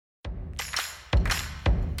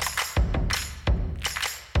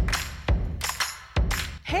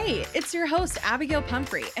Hey, it's your host, Abigail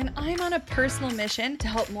Pumphrey, and I'm on a personal mission to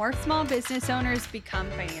help more small business owners become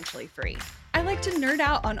financially free. I like to nerd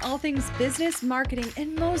out on all things business, marketing,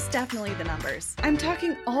 and most definitely the numbers. I'm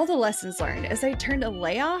talking all the lessons learned as I turned a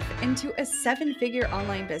layoff into a 7-figure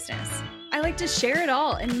online business. I like to share it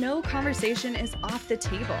all, and no conversation is off the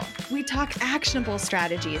table. We talk actionable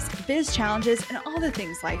strategies, biz challenges, and all the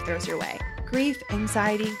things life throws your way. Grief,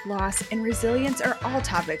 anxiety, loss, and resilience are all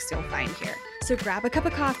topics you'll find here. So grab a cup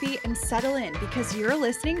of coffee and settle in because you're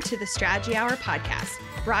listening to the Strategy Hour podcast,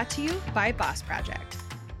 brought to you by Boss Project.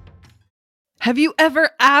 Have you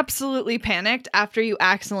ever absolutely panicked after you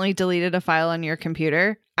accidentally deleted a file on your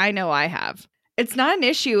computer? I know I have. It's not an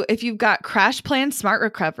issue if you've got CrashPlan Smart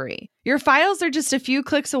Recovery. Your files are just a few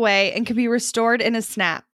clicks away and can be restored in a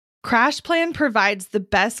snap. CrashPlan provides the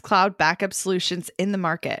best cloud backup solutions in the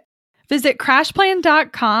market. Visit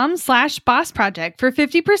crashplan.com/bossproject for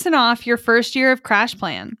 50% off your first year of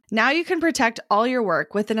CrashPlan. Now you can protect all your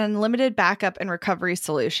work with an unlimited backup and recovery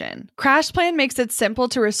solution. CrashPlan makes it simple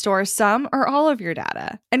to restore some or all of your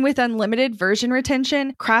data. And with unlimited version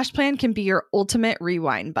retention, CrashPlan can be your ultimate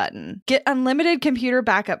rewind button. Get unlimited computer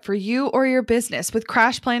backup for you or your business with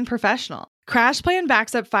CrashPlan Professional. CrashPlan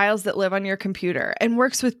backs up files that live on your computer and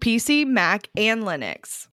works with PC, Mac, and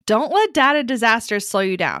Linux. Don't let data disasters slow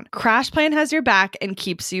you down. CrashPlan has your back and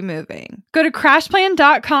keeps you moving. Go to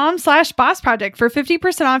crashplan.com/bossproject for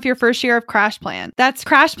 50% off your first year of CrashPlan. That's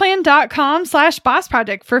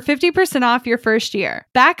crashplan.com/bossproject for 50% off your first year.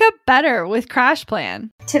 Back up better with CrashPlan.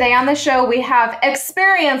 Today on the show, we have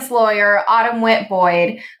experienced lawyer Autumn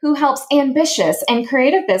Witt-Boyd, who helps ambitious and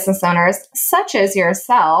creative business owners such as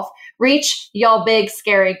yourself reach y'all big,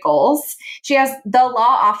 scary goals. She has the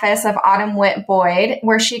law office of Autumn Witt-Boyd,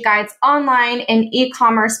 where she guides online and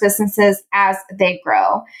e-commerce businesses as they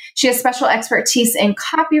grow. She has special expertise in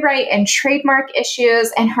copyright and trademark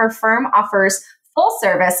issues, and her firm offers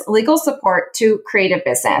full-service legal support to creative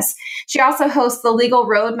business. She also hosts the Legal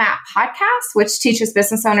Roadmap podcast, which teaches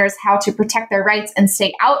business owners how to protect their rights and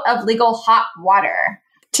stay out of legal hot water.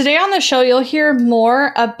 Today on the show, you'll hear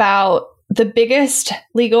more about the biggest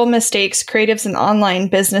legal mistakes creatives and online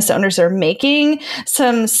business owners are making,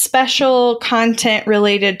 some special content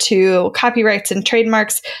related to copyrights and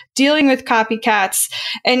trademarks, dealing with copycats,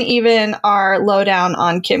 and even our lowdown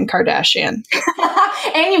on Kim Kardashian.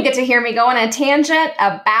 And you get to hear me go on a tangent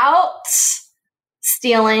about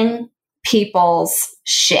stealing people's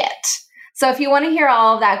shit. So if you want to hear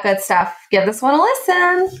all of that good stuff, give this one a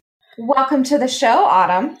listen. Welcome to the show,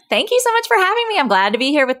 Autumn. Thank you so much for having me. I'm glad to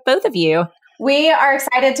be here with both of you. We are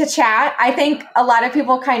excited to chat. I think a lot of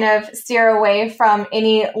people kind of steer away from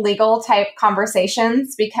any legal type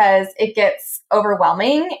conversations because it gets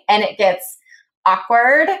overwhelming and it gets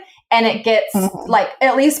awkward and it gets like,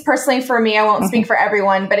 at least personally for me, I won't speak for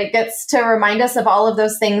everyone, but it gets to remind us of all of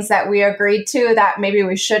those things that we agreed to that maybe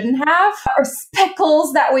we shouldn't have, or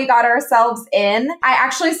pickles that we got ourselves in. I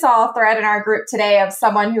actually saw a thread in our group today of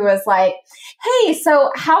someone who was like, hey, so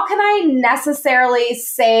how can I necessarily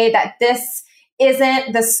say that this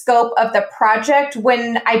isn't the scope of the project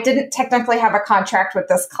when I didn't technically have a contract with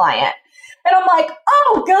this client? And I'm like,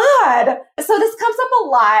 oh God. So this comes up a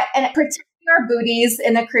lot, and protecting our booties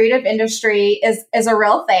in the creative industry is a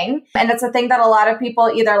real thing. And it's a thing that a lot of people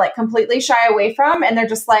either like completely shy away from, and they're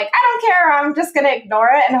just like, I don't care, I'm just going to ignore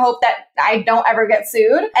it and hope that I don't ever get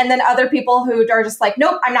sued. And then other people who are just like,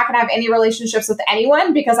 nope, I'm not going to have any relationships with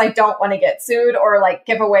anyone because I don't want to get sued or like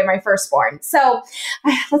give away my firstborn. So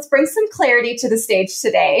let's bring some clarity to the stage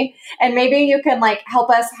today. And maybe you can like help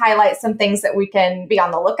us highlight some things that we can be on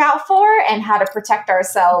the lookout for and how to protect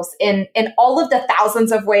ourselves in all of the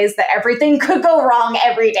thousands of ways that everything could go wrong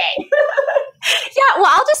every day. Yeah, well,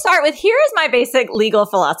 I'll just start with, here is my basic legal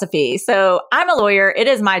philosophy. So I'm a lawyer. It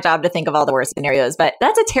is my job to think of all the worst scenarios, but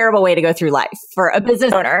that's a terrible way to go through life for a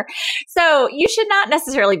business owner. So you should not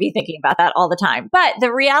necessarily be thinking about that all the time. But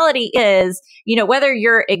the reality is, you know, whether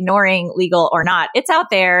you're ignoring legal or not, it's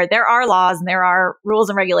out there. There are laws and there are rules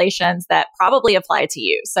and regulations that probably apply to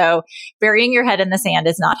you. So burying your head in the sand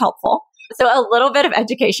is not helpful. So a little bit of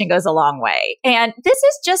education goes a long way. And this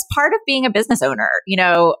is just part of being a business owner. You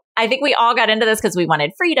know, I think we all got into this because we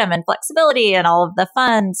wanted freedom and flexibility and all of the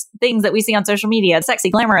fun things that we see on social media, the sexy,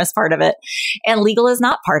 glamorous part of it. And legal is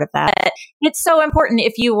not part of that. It's so important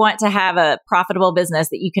if you want to have a profitable business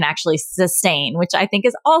that you can actually sustain, which I think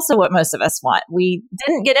is also what most of us want. We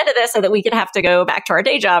didn't get into this so that we could have to go back to our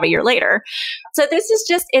day job a year later. So this is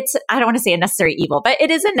just, I don't want to say a necessary evil, but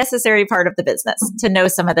it is a necessary part of the business to know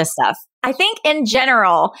some of this stuff. I think in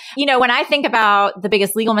general, you know, when I think about the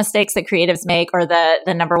biggest legal mistakes that creatives make, or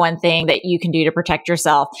the number one one thing that you can do to protect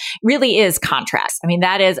yourself really is contracts. I mean,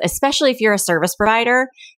 that is, especially if you're a service provider,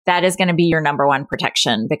 that is going to be your number one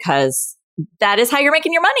protection because that is how you're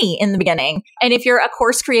making your money in the beginning. And if you're a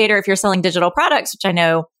course creator, if you're selling digital products, which I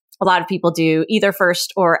know a lot of people do either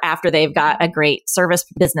first or after they've got a great service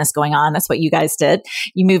business going on. That's what you guys did.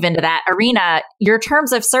 You move into that arena. Your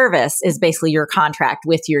terms of service is basically your contract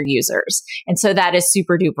with your users. And so that is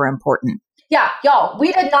super duper important. Yeah, y'all,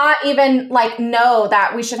 we did not even know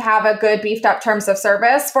that we should have a good beefed up terms of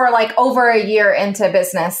service for over a year into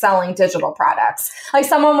business selling digital products.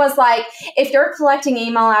 Someone was like, if you're collecting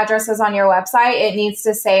email addresses on your website, it needs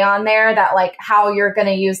to say on there that how you're going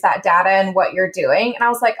to use that data and what you're doing. And I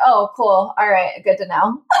was like, oh, cool. All right. Good to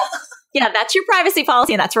know. Yeah, that's your privacy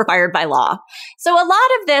policy and that's required by law. So a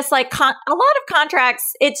lot of this, a lot of contracts,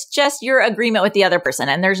 it's just your agreement with the other person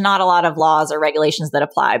and there's not a lot of laws or regulations that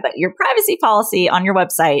apply, but your privacy policy on your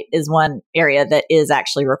website is one area that is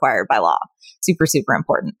actually required by law. Super, super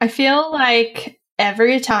important. I feel like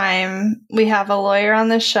every time we have a lawyer on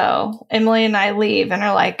the show, Emily and I leave and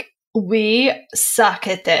are like, we suck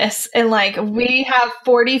at this. And we have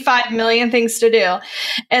 45 million things to do.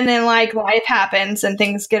 And then life happens and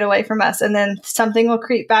things get away from us. And then something will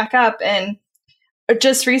creep back up. And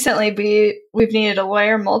just recently we've needed a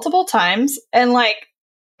lawyer multiple times and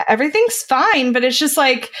everything's fine, but it's just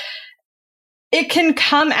it can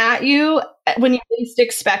come at you when you least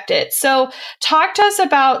expect it. So talk to us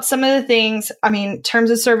about some of the things. I mean, terms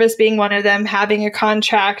of service being one of them, having a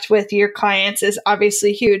contract with your clients is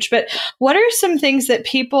obviously huge, but what are some things that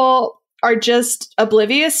people are just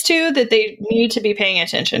oblivious to that they need to be paying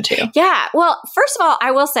attention to? Yeah. Well, first of all,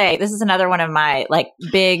 I will say this is another one of my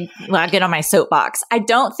I'll get on my soapbox. I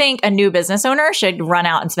don't think a new business owner should run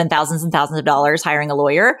out and spend thousands and thousands of dollars hiring a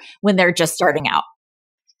lawyer when they're just starting out.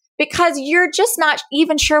 Because you're just not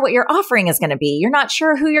even sure what your offering is going to be. You're not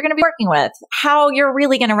sure who you're going to be working with, how you're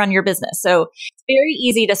really going to run your business. So it's very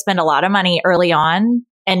easy to spend a lot of money early on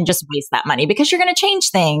and just waste that money because you're going to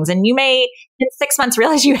change things. And you may in 6 months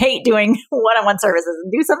realize you hate doing one-on-one services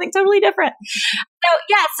and do something totally different.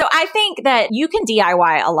 So I think that you can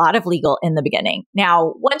DIY a lot of legal in the beginning.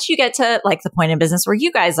 Now, once you get to the point in business where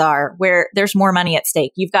you guys are, where there's more money at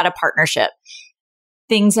stake, you've got a partnership,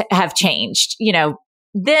 things have changed,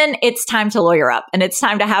 then it's time to lawyer up and it's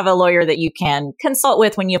time to have a lawyer that you can consult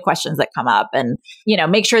with when you have questions that come up and,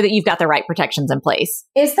 make sure that you've got the right protections in place.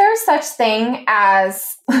 Is there such thing as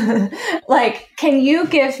can you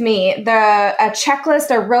give me a checklist,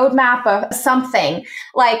 a roadmap of something?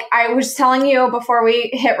 I was telling you before we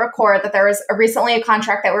hit record that there was recently a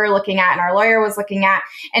contract that we were looking at and our lawyer was looking at,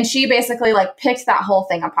 and she basically picked that whole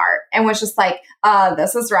thing apart and was just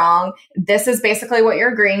this is wrong. This is basically what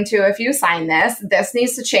you're agreeing to if you sign this. This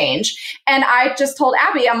needs to change. And I just told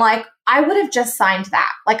Abby, I'm I would have just signed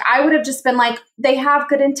that. I would have just been they have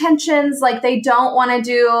good intentions. They don't want to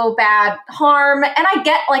do bad harm. And I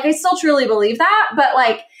get, I still truly believe that. But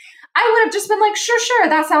I would have just been sure,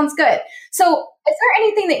 that sounds good. So is there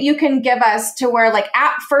anything that you can give us to where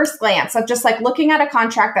at first glance of just looking at a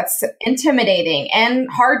contract that's intimidating and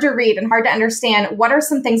hard to read and hard to understand, what are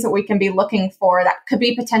some things that we can be looking for that could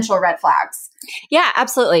be potential red flags? Yeah,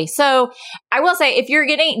 absolutely. So I will say if you're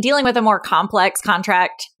dealing with a more complex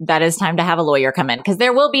contract, that is time to have a lawyer come in because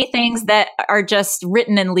there will be things that are just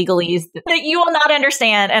written in legalese that you will not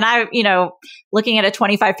understand. And looking at a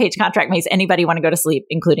 25-page contract makes anybody want to go to sleep,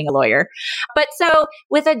 including a lawyer. But so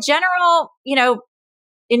with a general,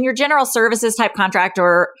 in your general services type contract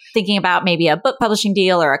or thinking about maybe a book publishing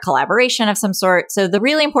deal or a collaboration of some sort. So the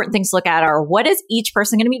really important things to look at are what is each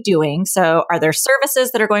person going to be doing? So are there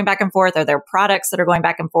services that are going back and forth? Are there products that are going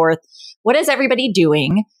back and forth? What is everybody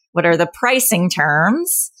doing? What are the pricing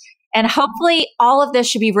terms? And hopefully all of this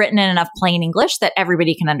should be written in enough plain English that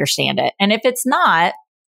everybody can understand it. And if it's not,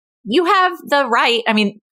 you have the right.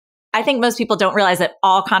 I think most people don't realize that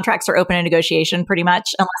all contracts are open to negotiation pretty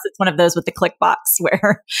much, unless it's one of those with the click box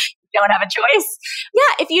where you don't have a choice.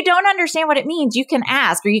 Yeah. If you don't understand what it means, you can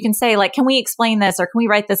ask, or you can say can we explain this? Or can we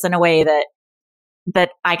write this in a way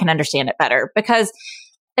that I can understand it better? Because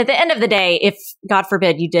at the end of the day, if God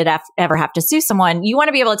forbid you did ever have to sue someone, you want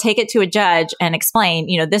to be able to take it to a judge and explain,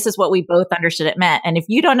 this is what we both understood it meant. And if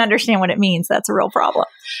you don't understand what it means, that's a real problem.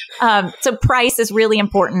 So price is really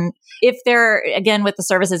important. If again, with the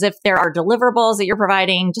services, if there are deliverables that you're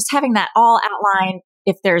providing, just having that all outlined.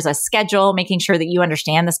 If there's a schedule, making sure that you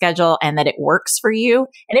understand the schedule and that it works for you.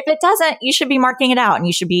 And if it doesn't, you should be marking it out and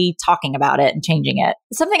you should be talking about it and changing it.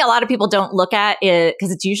 Something a lot of people don't look at is,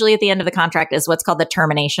 because it's usually at the end of the contract, is what's called the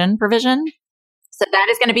termination provision. So that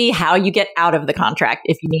is going to be how you get out of the contract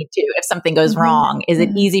if you need to. If something goes wrong, is it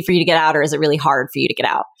easy for you to get out or is it really hard for you to get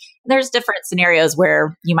out? And there's different scenarios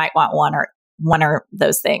where you might want one or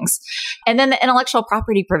those things. And then the intellectual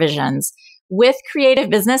property provisions. With creative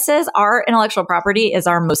businesses, our intellectual property is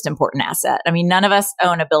our most important asset. I mean, none of us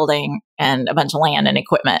own a building and a bunch of land and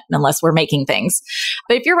equipment unless we're making things.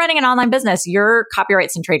 But if you're running an online business, your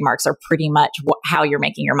copyrights and trademarks are pretty much how you're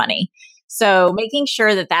making your money. So making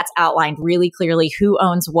sure that that's outlined really clearly, who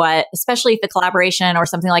owns what, especially if the collaboration or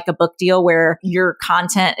something like a book deal where your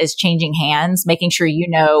content is changing hands, making sure you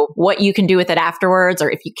know what you can do with it afterwards, or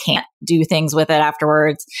if you can't do things with it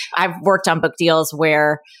afterwards. I've worked on book deals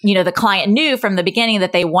where, the client knew from the beginning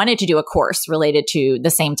that they wanted to do a course related to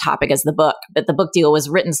the same topic as the book, but the book deal was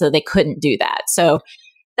written so they couldn't do that. So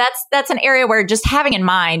that's an area where just having in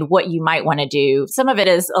mind what you might want to do. Some of it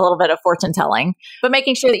is a little bit of fortune telling, but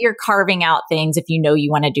making sure that you're carving out things if you know you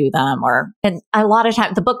want to do them. And a lot of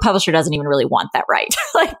times the book publisher doesn't even really want that, right?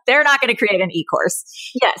 Like they're not going to create an e-course.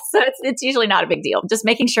 Yes. So it's usually not a big deal. Just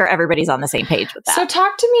making sure everybody's on the same page with that. So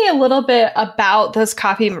talk to me a little bit about those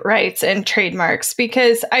copyrights and trademarks,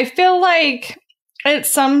 because I feel like at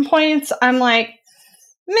some points I'm like,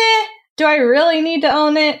 meh. Do I really need to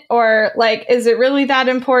own it? Or like, is it really that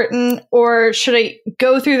important? Or should I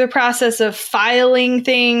go through the process of filing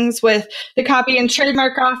things with the copy and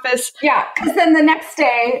trademark office? Yeah, because then the next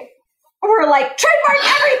day we're like,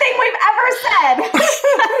 trademark everything we've ever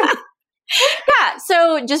said. Yeah.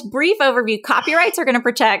 So just brief overview. Copyrights are going to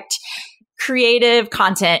protect creative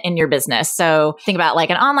content in your business. So think about like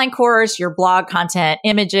an online course, your blog content,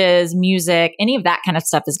 images, music, any of that kind of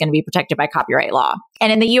stuff is going to be protected by copyright law.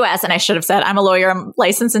 And in the US, and I should have said, I'm a lawyer, I'm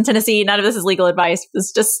licensed in Tennessee. None of this is legal advice.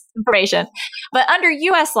 It's just information. But under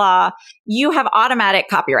US law, you have automatic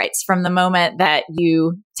copyrights from the moment that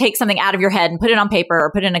you take something out of your head and put it on paper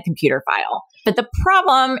or put it in a computer file. But the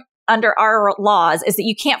problem under our laws is that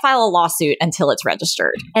you can't file a lawsuit until it's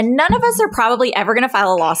registered. And none of us are probably ever going to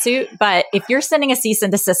file a lawsuit. But if you're sending a cease and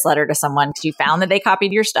desist letter to someone because you found that they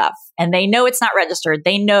copied your stuff and they know it's not registered,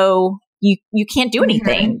 they know you can't do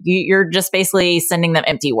anything. You're just basically sending them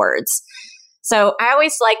empty words. So I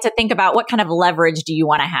always like to think about what kind of leverage do you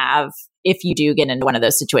want to have if you do get into one of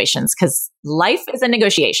those situations, because life is a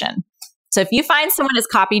negotiation. So if you find someone has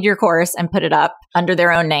copied your course and put it up under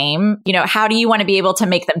their own name, how do you want to be able to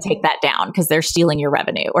make them take that down because they're stealing your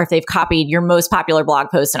revenue? Or if they've copied your most popular blog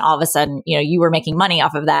post and all of a sudden, you were making money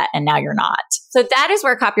off of that and now you're not. So that is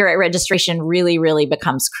where copyright registration really, really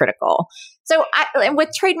becomes critical. So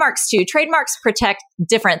with trademarks too, trademarks protect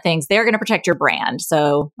different things. They're going to protect your brand.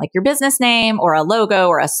 So like your business name or a logo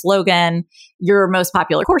or a slogan, your most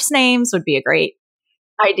popular course names would be a great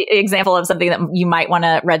example of something that you might want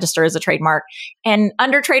to register as a trademark. And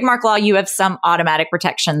under trademark law, you have some automatic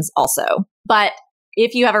protections also. But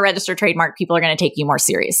if you have a registered trademark, people are going to take you more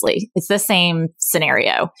seriously. It's the same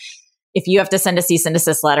scenario. If you have to send a cease and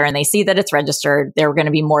desist letter and they see that it's registered, they're going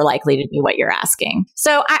to be more likely to do what you're asking.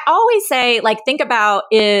 So I always say, think about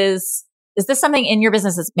is this something in your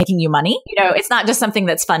business that's making you money? It's not just something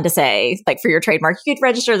that's fun to say, like for your trademark, you could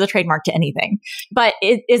register the trademark to anything. But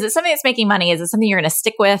is it something that's making money? Is it something you're going to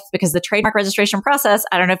stick with? Because the trademark registration process,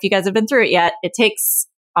 I don't know if you guys have been through it yet. It takes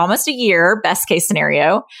almost a year, best case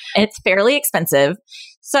scenario, and it's fairly expensive.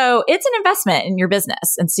 So it's an investment in your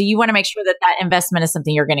business. And so you want to make sure that that investment is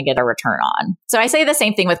something you're going to get a return on. So I say the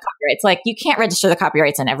same thing with copyrights. Like you can't register the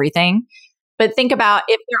copyrights in everything. But think about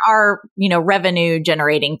if there are, revenue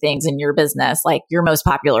generating things in your business, like your most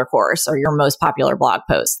popular course or your most popular blog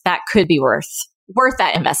post, that could be worth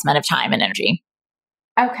that investment of time and energy.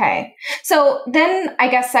 Okay. So then I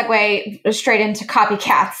guess segue straight into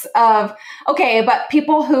copycats of, okay, but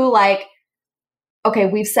people who okay,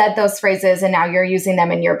 we've said those phrases and now you're using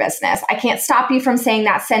them in your business. I can't stop you from saying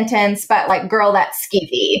that sentence, but girl, that's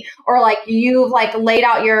skeevy. Or you've laid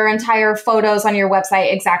out your entire photos on your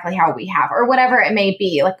website exactly how we have, or whatever it may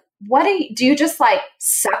be. What do you just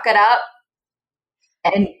suck it up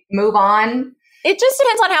and move on? It just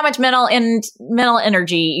depends on how much mental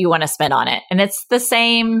energy you want to spend on it. And it's the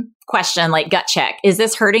same question, gut check. Is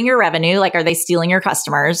this hurting your revenue? Are they stealing your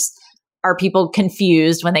customers? Are people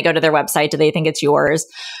confused when they go to their website? Do they think it's yours?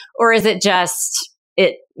 Or is it just,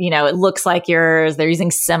 it looks like yours? They're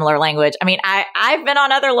using similar language. I mean, I've been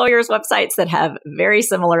on other lawyers' websites that have very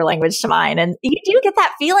similar language to mine. And you do get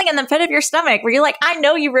that feeling in the pit of your stomach where you're like, I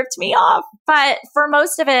know you ripped me off. But for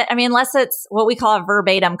most of it, I mean, unless it's what we call a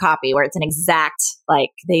verbatim copy, where it's an exact,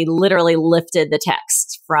 they literally lifted the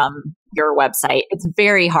text from your website, it's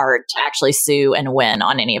very hard to actually sue and win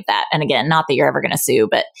on any of that. And again, not that you're ever going to sue,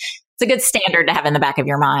 but It's a good standard to have in the back of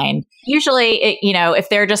your mind. Usually, if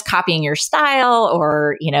they're just copying your style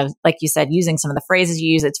or, like you said, using some of the phrases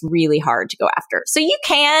you use, it's really hard to go after. So you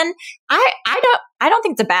can, I don't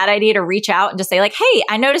think it's a bad idea to reach out and just say like, hey,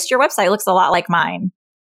 I noticed your website looks a lot like mine.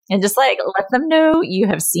 And just like, let them know you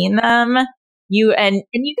have seen them. And you can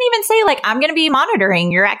even say like, I'm going to be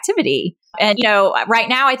monitoring your activity. And, right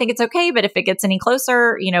now I think it's okay, but if it gets any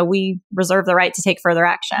closer, we reserve the right to take further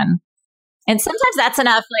action. And sometimes that's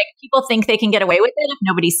enough. Like people think they can get away with it if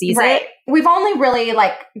nobody sees it. We've only really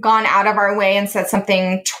like gone out of our way and said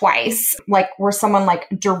something twice, like where someone like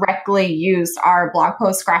directly used our blog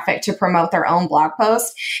post graphic to promote their own blog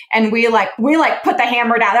post. And we put the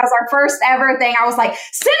hammer down. That was our first ever thing. I was like,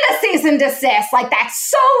 send a cease and desist. Like that's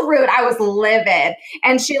so rude. I was livid.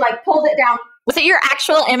 And she like pulled it down. Was it your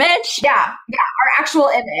actual image? Yeah, our actual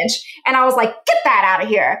image. And I was like, get that out of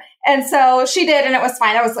here. And so she did, and it was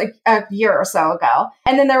fine. That was like a year or so ago.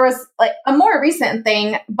 And then there was like a more recent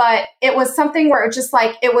thing, but it was something where it just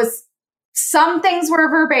like, it was, some things were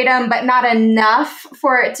verbatim, but not enough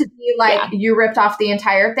for it to be like, you ripped off the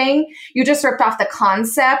entire thing. You just ripped off the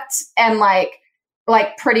concept and like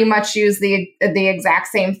pretty much use the exact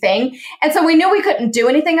same thing. And so we knew we couldn't do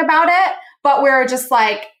anything about it, but we were just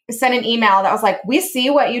like, sent an email that was like, we see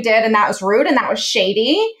what you did and that was rude and that was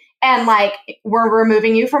shady. And like, we're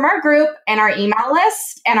removing you from our group and our email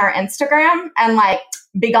list and our Instagram and like,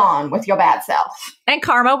 be gone with your bad self. And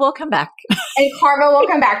karma will come back. And karma will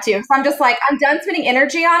come back to you. So I'm just like, I'm done spending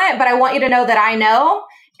energy on it, but I want you to know that I know.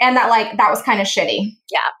 And that like, that was kind of shitty.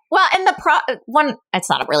 Yeah. Well, and it's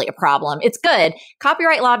not really a problem. It's good.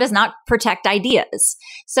 Copyright law does not protect ideas.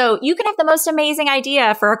 So you can have the most amazing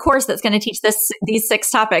idea for a course that's going to teach these 6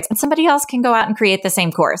 topics, and somebody else can go out and create the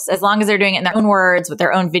same course as long as they're doing it in their own words with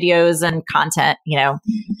their own videos and content.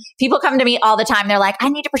 People come to me all the time. They're like, I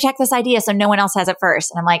need to protect this idea so no one else has it first.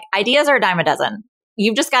 And I'm like, ideas are a dime a dozen.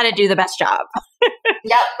 You've just got to do the best job.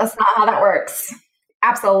 Yep. That's not how that works.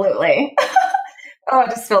 Absolutely. Oh,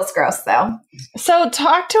 it just feels gross though. So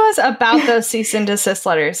talk to us about those cease and desist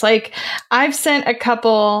letters. Like I've sent a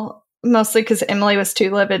couple, mostly because Emily was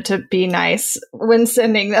too livid to be nice when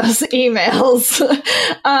sending those emails.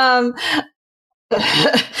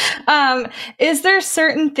 Is there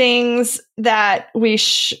certain things that we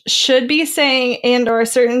should be saying and or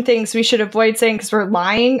certain things we should avoid saying because we're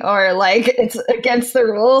lying or like it's against the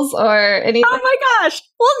rules or anything? Oh my gosh.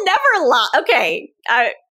 We'll never lie. Okay.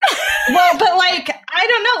 Well, but like, I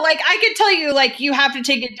don't know, like I could tell you like, you have to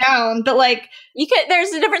take it down, but like there's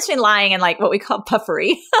a difference between lying and like what we call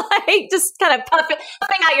puffery, like just kind of puffing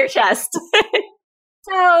out your chest.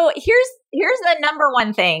 So here's the number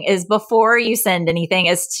one thing is before you send anything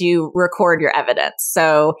is to record your evidence.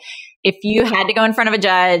 So if you had to go in front of a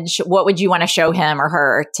judge, what would you want to show him or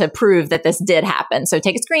her to prove that this did happen? So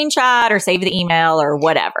take a screenshot or save the email or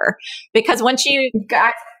whatever, because once you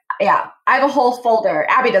yeah, I have a whole folder.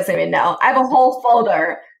 Abby doesn't even know. I have a whole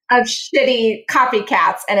folder of shitty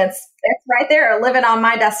copycats, and it's right there living on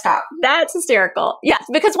my desktop. That's hysterical. Yes,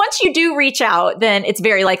 because once you do reach out, then it's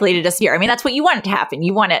very likely to disappear. I mean, that's what you want to happen.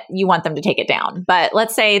 You want them to take it down. But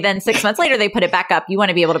let's say then 6 months later, they put it back up. You want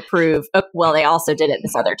to be able to prove, oh, well, they also did it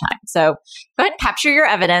this other time. So go ahead and capture your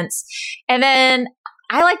evidence. And then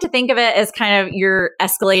I like to think of it as kind of you're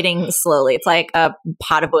escalating slowly. It's like a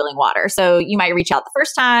pot of boiling water. So you might reach out the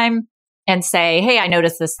first time and say, hey, I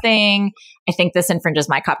noticed this thing. I think this infringes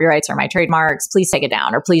my copyrights or my trademarks. Please take it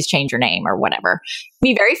down or please change your name or whatever.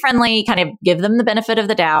 Be very friendly, kind of give them the benefit of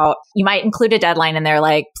the doubt. You might include a deadline in there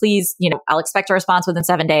like, please, I'll expect a response within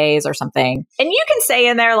 7 days or something. And you can say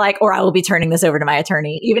in there like, or I will be turning this over to my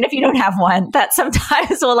attorney, even if you don't have one. That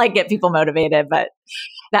sometimes will like get people motivated, but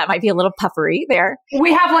that might be a little puffery there.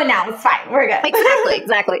 We have one now. It's fine. We're good.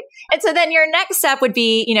 Exactly. And so then your next step would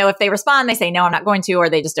be, if they respond, they say, no, I'm not going to, or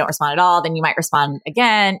they just don't respond at all. Then you might respond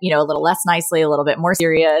again, a little less nicely, a little bit more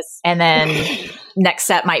serious. And then next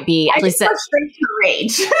step might be straight to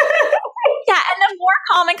rage. Yeah. And the more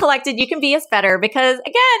calm and collected you can be is better because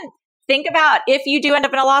again, think about if you do end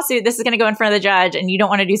up in a lawsuit, this is going to go in front of the judge and you don't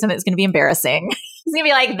want to do something that's going to be embarrassing. It's going to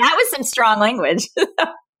be like, that was some strong language.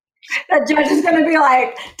 The judge is going to be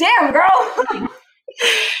like, damn, girl.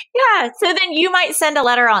 Yeah. So then you might send a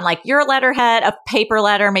letter on like your letterhead, a paper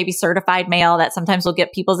letter, maybe certified mail that sometimes will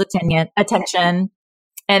get people's attention.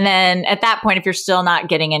 And then at that point, if you're still not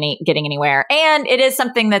getting anywhere and it is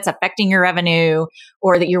something that's affecting your revenue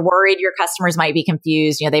or that you're worried your customers might be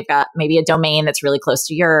confused, they've got maybe a domain that's really close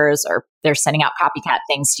to yours or they're sending out copycat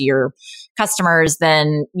things to your customers,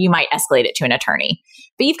 then you might escalate it to an attorney.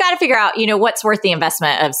 But you've got to figure out, what's worth the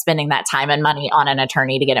investment of spending that time and money on an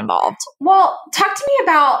attorney to get involved. Well, talk to me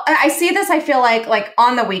about, I see this, I feel like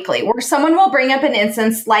on the weekly, where someone will bring up an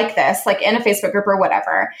instance like this, like in a Facebook group or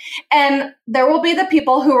whatever. And there will be the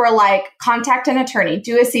people who are like, contact an attorney,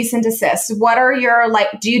 do a cease and desist. What are your,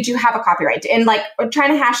 do you have a copyright? And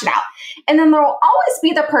trying to hash it out. And then there will always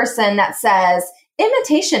be the person that says,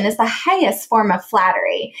 imitation is the highest form of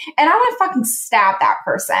flattery. And I want to fucking stab that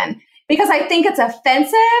person because I think it's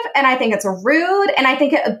offensive and I think it's rude and I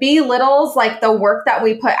think it belittles the work that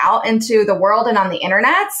we put out into the world and on the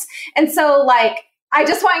internets. And so I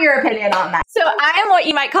just want your opinion on that. So I am what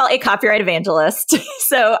you might call a copyright evangelist.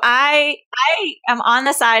 So I am on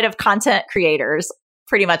the side of content creators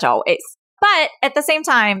pretty much always. But at the same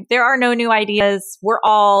time, there are no new ideas. We're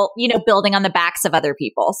all, building on the backs of other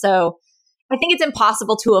people. So I think it's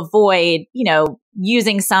impossible to avoid,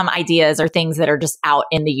 using some ideas or things that are just out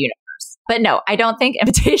in the universe. But no, I don't think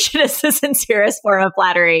imitation is the sincerest form of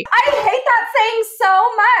flattery. I hate that saying so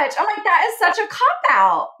much. I'm like, that is such a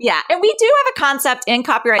cop-out. Yeah. And we do have a concept in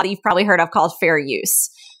copyright that you've probably heard of called fair use,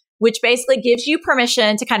 which basically gives you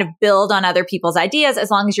permission to kind of build on other people's ideas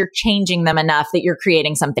as long as you're changing them enough that you're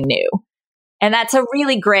creating something new. And that's a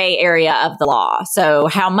really gray area of the law. So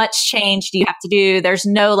how much change do you have to do? There's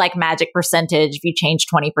no magic percentage. If you change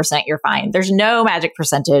 20%, you're fine. There's no magic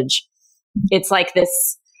percentage. It's like this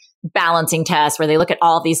balancing test where they look at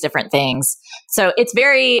all these different things. So it's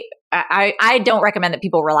I don't recommend that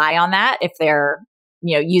people rely on that if they're,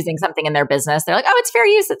 using something in their business. They're like, oh, it's fair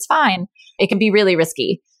use. It's fine. It can be really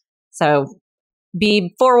risky. So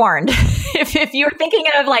be forewarned. If you're thinking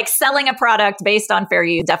of selling a product based on fair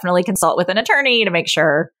use, definitely consult with an attorney to make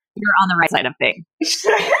sure you're on the right side of things.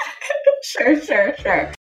 Sure.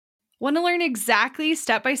 Want to learn exactly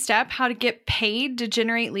step by step how to get paid to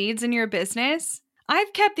generate leads in your business?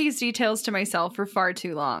 I've kept these details to myself for far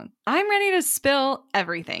too long. I'm ready to spill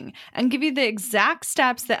everything and give you the exact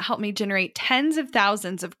steps that help me generate tens of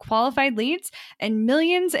thousands of qualified leads and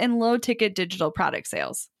millions in low-ticket digital product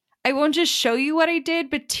sales. I won't just show you what I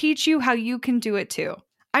did, but teach you how you can do it too.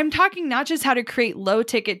 I'm talking not just how to create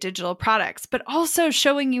low-ticket digital products, but also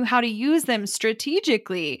showing you how to use them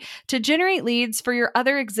strategically to generate leads for your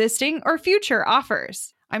other existing or future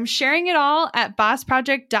offers. I'm sharing it all at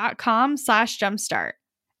bossproject.com/jumpstart,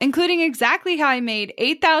 including exactly how I made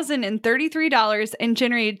 $8,033 and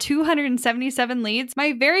generated 277 leads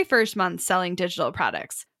my very first month selling digital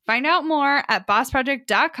products. Find out more at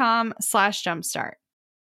bossproject.com/jumpstart.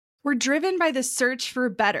 We're driven by the search for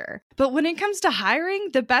better. But when it comes to hiring,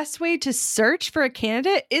 the best way to search for a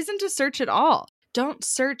candidate isn't to search at all. Don't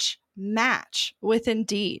search, match with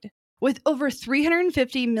Indeed. With over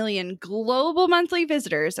 350 million global monthly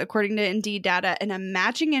visitors, according to Indeed data, and a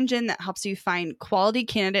matching engine that helps you find quality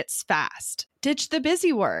candidates fast. Ditch the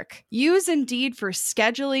busy work. Use Indeed for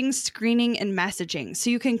scheduling, screening, and messaging so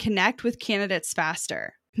you can connect with candidates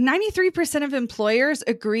faster. 93% of employers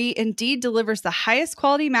agree Indeed delivers the highest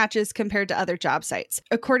quality matches compared to other job sites,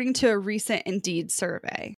 according to a recent Indeed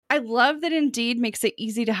survey. I love that Indeed makes it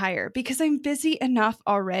easy to hire because I'm busy enough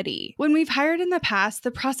already. When we've hired in the past,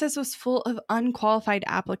 the process was full of unqualified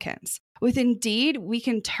applicants. With Indeed, we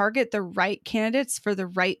can target the right candidates for the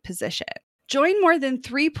right position. Join more than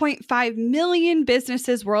 3.5 million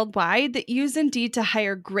businesses worldwide that use Indeed to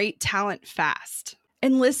hire great talent fast.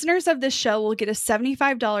 And listeners of this show will get a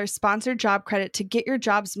 $75 sponsored job credit to get your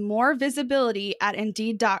jobs more visibility at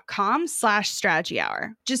Indeed.com/Strategy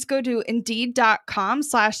Hour. Just go to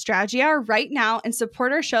Indeed.com/Strategy Hour right now and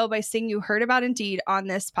support our show by saying you heard about Indeed on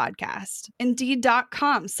this podcast.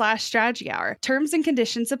 Indeed.com/Strategy Hour. Terms and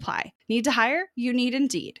conditions apply. Need to hire? You need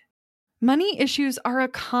Indeed. Money issues are a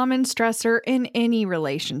common stressor in any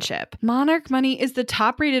relationship. Monarch Money is the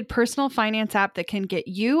top-rated personal finance app that can get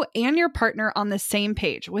you and your partner on the same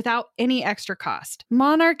page without any extra cost.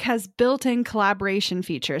 Monarch has built-in collaboration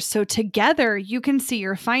features, so together you can see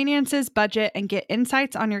your finances, budget, and get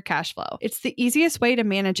insights on your cash flow. It's the easiest way to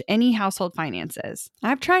manage any household finances.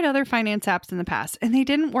 I've tried other finance apps in the past, and they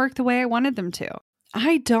didn't work the way I wanted them to.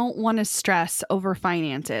 I don't want to stress over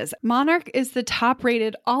finances. Monarch is the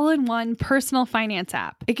top-rated all-in-one personal finance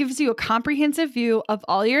app. It gives you a comprehensive view of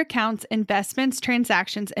all your accounts, investments,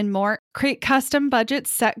 transactions, and more. Create custom budgets,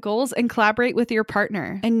 set goals, and collaborate with your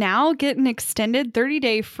partner. And now get an extended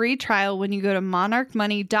 30-day free trial when you go to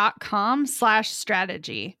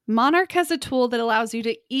monarchmoney.com/strategy. Monarch has a tool that allows you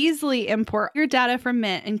to easily import your data from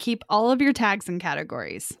Mint and keep all of your tags and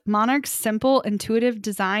categories. Monarch's simple, intuitive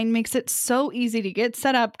design makes it so easy to get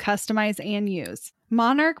set up, customize, and use.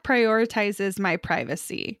 Monarch prioritizes my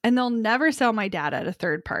privacy, and they'll never sell my data to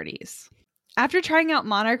third parties. After trying out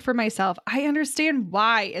Monarch for myself, I understand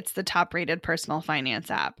why it's the top-rated personal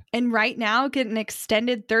finance app. And right now, get an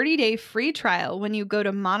extended 30-day free trial when you go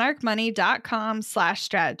to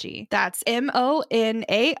monarchmoney.com/strategy. That's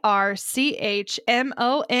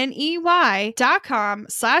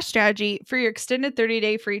monarchmoney.com/strategy for your extended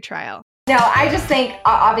 30-day free trial. No, I just think,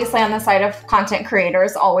 obviously, on the side of content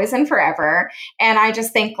creators, always and forever. And I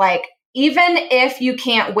just think, like, even if you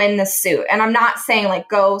can't win the suit, and I'm not saying like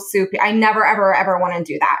go sue, I never, ever, ever want to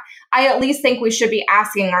do that. I at least think we should be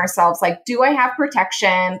asking ourselves, like, do I have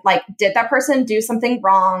protection? Like, did that person do something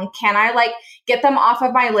wrong? Can I like get them off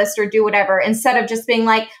of my list or do whatever, instead of just being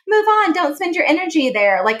like, move on, don't spend your energy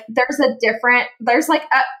there. Like, there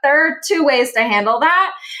are two ways to handle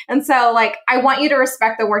that. And so like, I want you to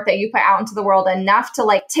respect the work that you put out into the world enough to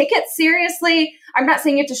like take it seriously. I'm not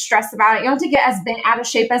saying you have to stress about it. You don't have to get as bent out of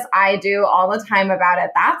shape as I do all the time about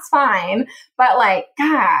it. That's fine. But like,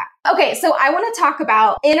 God. Okay, so I want to talk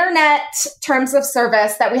about internet terms of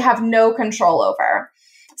service that we have no control over.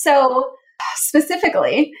 So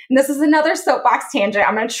specifically, and this is another soapbox tangent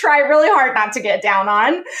I'm going to try really hard not to get down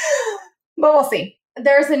on, but we'll see.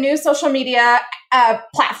 There's a new social media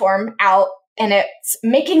platform out, and it's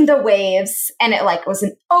making the waves, and it like was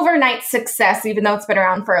an overnight success, even though it's been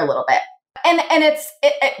around for a little bit. And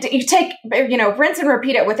you take, rinse and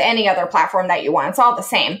repeat it with any other platform that you want. It's all the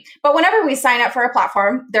same. But whenever we sign up for a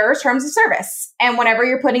platform, there are terms of service. And whenever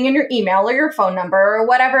you're putting in your email or your phone number or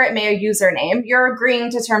whatever it may, a username, you're agreeing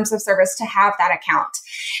to terms of service to have that account.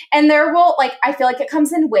 And there will, like, I feel like it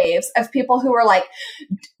comes in waves of people who are like,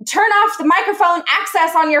 turn off the microphone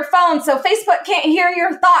access on your phone so Facebook can't hear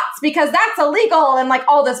your thoughts because that's illegal, and like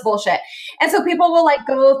all this bullshit. And so people will like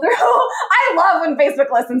go through, I love when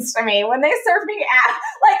Facebook listens to me, when they serve me ads.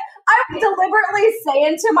 Like, I deliberately say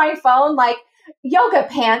into my phone, like, yoga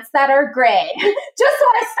pants that are gray, just so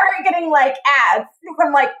I start getting like ads, because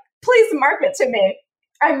I'm like, please market to me.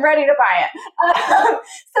 I'm ready to buy it.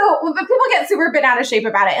 So people get super bent out of shape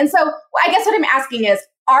about it. And so I guess what I'm asking is,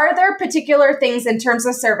 are there particular things in terms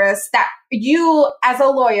of service that you as a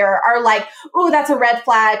lawyer are like, ooh, that's a red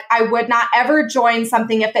flag. I would not ever join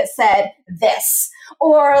something if it said this?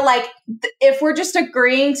 Or like, if we're just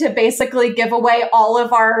agreeing to basically give away all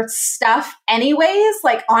of our stuff anyways,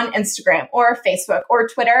 like on Instagram or Facebook or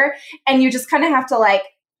Twitter, and you just kind of have to like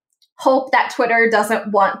hope that Twitter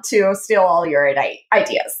doesn't want to steal all your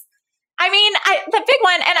ideas. I mean, the big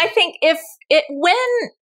one, and I think when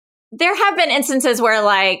there have been instances where,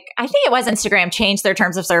 like, I think it was Instagram changed their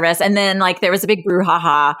terms of service, and then like there was a big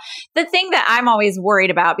brouhaha. The thing that I'm always worried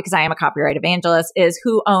about, because I am a copyright evangelist, is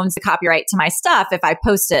who owns the copyright to my stuff if I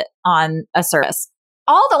post it on a service.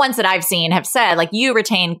 All the ones that I've seen have said, like, you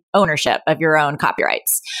retain ownership of your own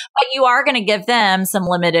copyrights, but you are going to give them some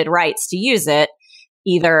limited rights to use it,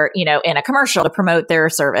 either, in a commercial to promote their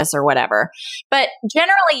service or whatever. But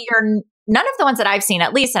generally, none of the ones that I've seen,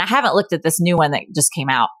 at least, and I haven't looked at this new one that just came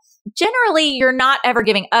out, generally, you're not ever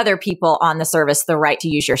giving other people on the service the right to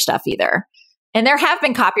use your stuff either. And there have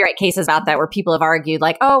been copyright cases about that where people have argued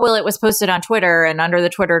like, oh, well, it was posted on Twitter, and under the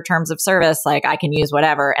Twitter terms of service, like, I can use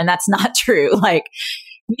whatever. And that's not true. Like,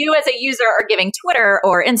 you as a user are giving Twitter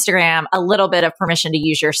or Instagram a little bit of permission to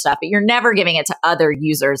use your stuff, but you're never giving it to other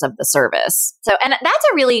users of the service. So, and that's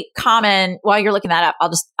a really common, while you're looking that up,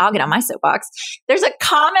 I'll get on my soapbox. There's a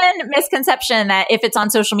common misconception that if it's on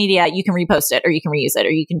social media, you can repost it or you can reuse it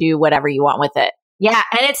or you can do whatever you want with it. Yeah.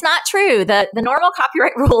 And it's not true. The normal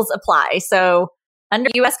copyright rules apply. So under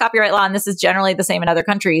US copyright law, and this is generally the same in other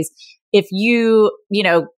countries, if you,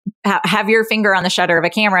 have your finger on the shutter of a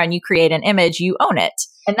camera and you create an image, you own it.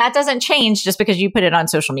 And that doesn't change just because you put it on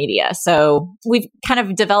social media. So we've kind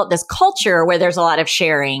of developed this culture where there's a lot of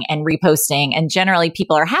sharing and reposting, and generally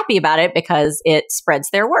people are happy about it because it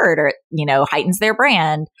spreads their word or, heightens their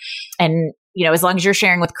brand. And, as long as you're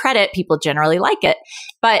sharing with credit, people generally like it.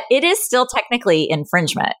 But it is still technically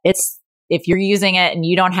infringement. If you're using it and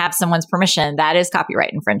you don't have someone's permission, that is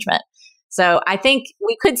copyright infringement. So I think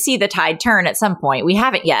we could see the tide turn at some point. We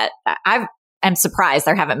haven't yet. I'm surprised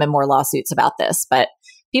there haven't been more lawsuits about this, but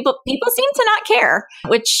people seem to not care,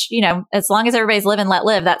 which, as long as everybody's live and let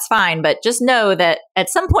live, that's fine. But just know that at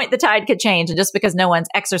some point the tide could change. And just because no one's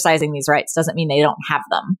exercising these rights doesn't mean they don't have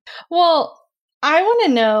them. Well, I want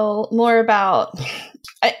to know more about,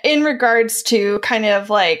 in regards to kind of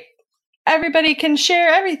like, everybody can share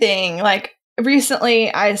everything. Like,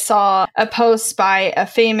 recently I saw a post by a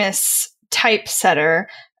famous typesetter.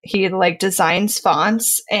 He like designs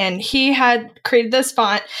fonts, and he had created this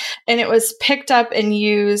font, and it was picked up and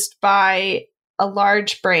used by a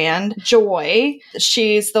large brand, Joy.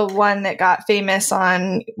 She's the one that got famous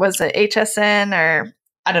on, was it HSN or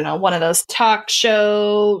I don't know, one of those talk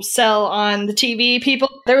show sell on the TV people.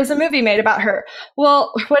 There was a movie made about her.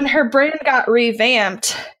 Well, when her brand got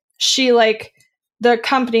revamped, she like the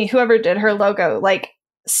company, whoever did her logo, like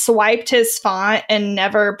swiped his font and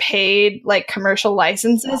never paid like commercial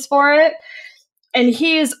licenses for it. And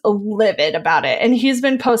he's livid about it. And he's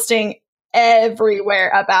been posting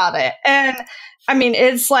everywhere about it. And I mean,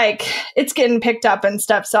 it's like, it's getting picked up and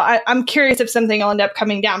stuff. So I'm curious if something will end up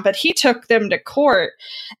coming down. But he took them to court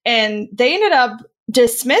and they ended up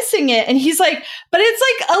dismissing it. And he's like, but it's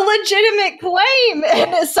like a legitimate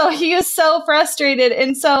claim. And so he is so frustrated.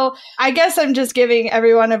 And so I guess I'm just giving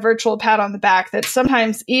everyone a virtual pat on the back that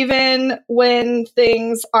sometimes even when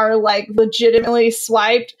things are like legitimately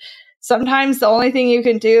swiped, sometimes the only thing you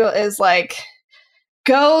can do is like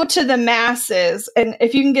go to the masses. And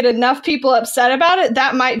if you can get enough people upset about it,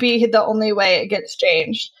 that might be the only way it gets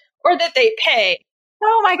changed or that they pay.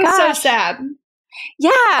 Oh my gosh. It's so sad.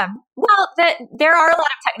 Yeah. Well, there are a lot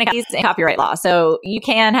of technicalities in copyright law. So you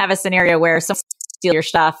can have a scenario where someone steal your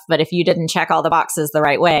stuff, but if you didn't check all the boxes the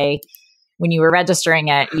right way when you were registering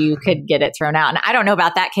it, you could get it thrown out. And I don't know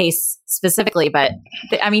about that case specifically, but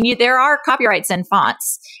I mean, there are copyrights in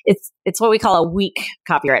fonts. It's what we call a weak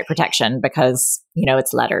copyright protection because, you know,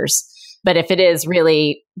 it's letters. But if it is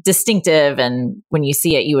really distinctive and when you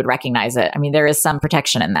see it, you would recognize it. I mean, there is some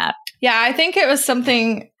protection in that. Yeah, I think it was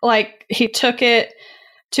something like he took it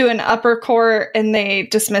to an upper court and they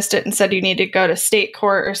dismissed it and said you need to go to state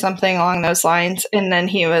court or something along those lines. And then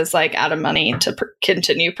he was like out of money to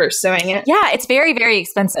continue pursuing it. Yeah, it's very, very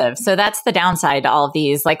expensive. So that's the downside to all of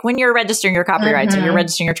these. Like when you're registering your copyrights or you're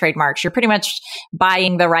registering your trademarks, you're pretty much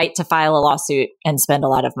buying the right to file a lawsuit and spend a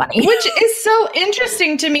lot of money. Which is so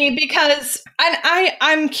interesting to me because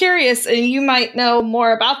I'm curious, and you might know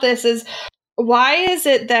more about this, is why is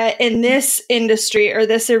it that in this industry or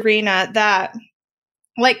this arena that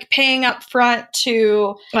like paying up front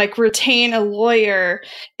to like retain a lawyer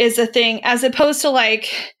is a thing as opposed to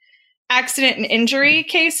like accident and injury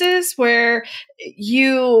cases where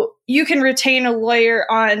you can retain a lawyer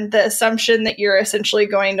on the assumption that you're essentially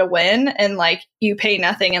going to win and like you pay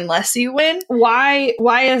nothing unless you win? Why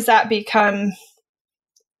has that become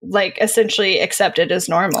like essentially accepted as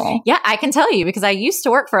normal? Yeah, I can tell you because I used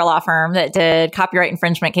to work for a law firm that did copyright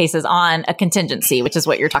infringement cases on a contingency, which is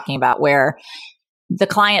what you're talking about, where the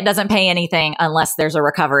client doesn't pay anything unless there's a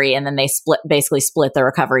recovery, and then they basically split the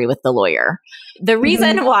recovery with the lawyer. The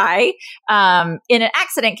reason why in an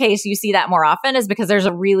accident case you see that more often is because there's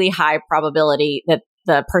a really high probability that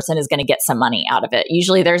the person is going to get some money out of it.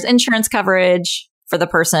 Usually there's insurance coverage for the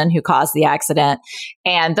person who caused the accident.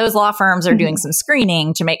 And those law firms are doing some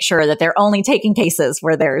screening to make sure that they're only taking cases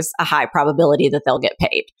where there's a high probability that they'll get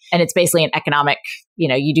paid. And it's basically an economic,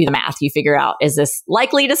 you do the math, you figure out, is this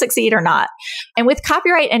likely to succeed or not? And with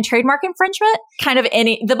copyright and trademark infringement,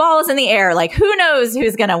 the ball is in the air. Like, who knows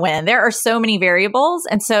who's going to win? There are so many variables.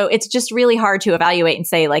 And so it's just really hard to evaluate and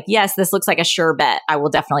say like, yes, this looks like a sure bet. I will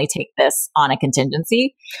definitely take this on a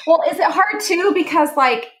contingency. Well, is it hard too? Because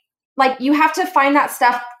like you have to find that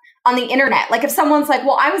stuff on the internet. Like if someone's like,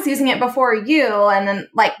 well, I was using it before you. And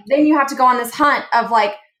then you have to go on this hunt of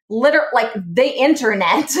like the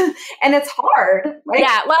internet and it's hard. Right?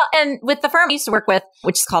 Yeah. Well, and with the firm I used to work with,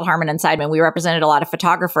 which is called Harman and Seidman, we represented a lot of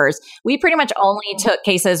photographers. We pretty much only took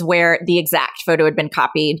cases where the exact photo had been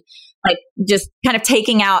copied, like just kind of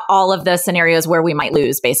taking out all of the scenarios where we might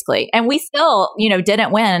lose basically. And we still,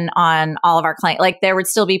 didn't win on all of our clients. Like there would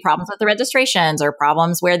still be problems with the registrations or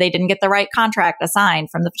problems where they didn't get the right contract assigned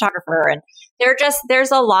from the photographer. And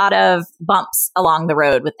there's a lot of bumps along the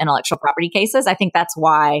road with intellectual property cases. I think that's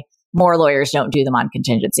why more lawyers don't do them on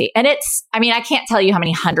contingency. And I can't tell you how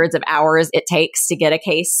many hundreds of hours it takes to get a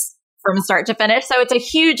case from start to finish. So it's a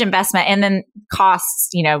huge investment and then costs,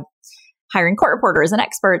 hiring court reporters and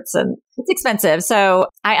experts, and it's expensive. So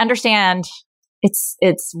I understand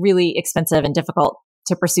it's really expensive and difficult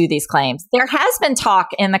to pursue these claims. There has been talk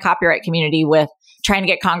in the copyright community with trying to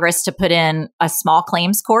get Congress to put in a small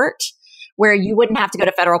claims court where you wouldn't have to go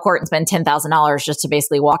to federal court and spend $10,000 just to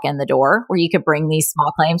basically walk in the door, where you could bring these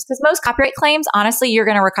small claims. Because most copyright claims, honestly, you're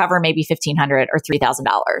going to recover maybe $1,500 or $3,000.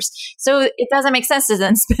 So it doesn't make sense to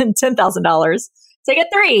then spend $10,000 to get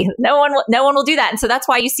 $3,000. No one will do that. And so that's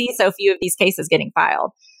why you see so few of these cases getting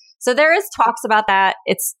filed. So there is talks about that.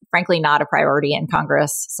 It's frankly not a priority in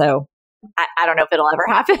Congress. So I don't know if it'll ever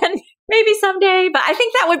happen. Maybe someday. But I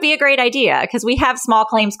think that would be a great idea because we have small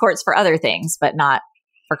claims courts for other things, but not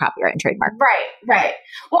for copyright and trademark. Right.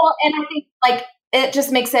 Well, and I think it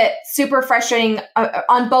just makes it super frustrating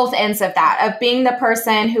on both ends of that, of being the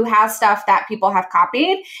person who has stuff that people have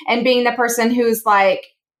copied and being the person who's like,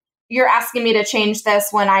 you're asking me to change this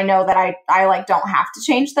when I know that I like don't have to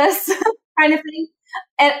change this kind of thing.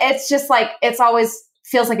 And it's just like, it's always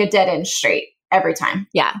feels like a dead end street every time.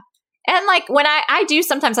 Yeah. And like when I do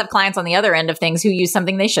sometimes have clients on the other end of things who use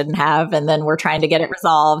something they shouldn't have, and then we're trying to get it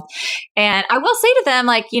resolved. And I will say to them,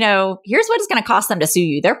 like, you know, here's what it's going to cost them to sue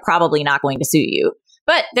you. They're probably not going to sue you,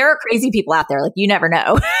 but there are crazy people out there. Like, you never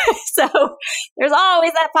know. So there's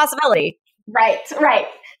always that possibility. Right. Those are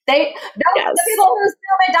the people who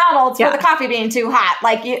sue McDonald's for the coffee being too hot.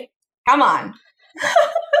 Like, come on.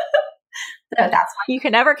 So that's why you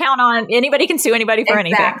can never count on anybody can sue anybody for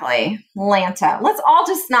anything. Exactly. Lanta. Let's all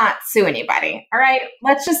just not sue anybody. All right.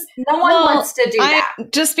 No one wants to do that.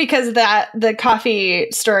 Just because the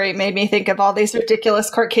coffee story made me think of all these ridiculous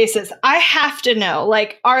court cases. I have to know,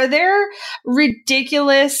 like, are there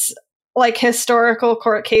ridiculous, like, historical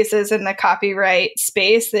court cases in the copyright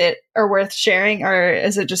space that are worth sharing, or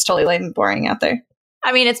is it just totally lame and boring out there?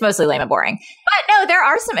 I mean, it's mostly lame and boring. But no, there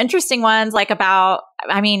are some interesting ones, like about,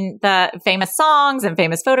 the famous songs and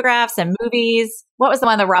famous photographs and movies. What was the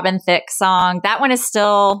one, the Robin Thicke song? That one is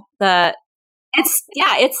still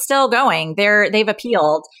it's still going. They've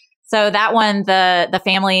appealed. So that one, the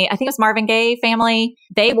family, I think it was Marvin Gaye family,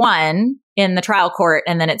 they won in the trial court,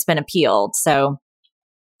 and then it's been appealed. So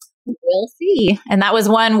we'll see. And that was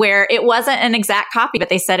one where it wasn't an exact copy, but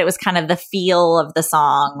they said it was kind of the feel of the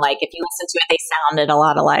song. Like, if you listen to it, they sounded a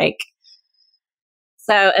lot alike.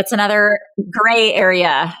 So it's another gray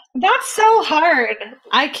area. That's so hard.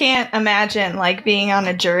 I can't imagine, like, being on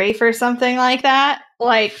a jury for something like that.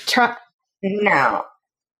 Like, no.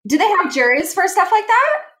 Do they have juries for stuff like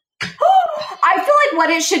that? I feel like what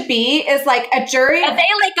it should be is like a jury. If they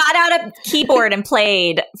like got out a keyboard and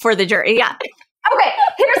played for the jury. Yeah. Okay,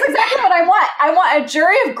 here's exactly what I want. I want a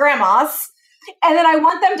jury of grandmas, and then I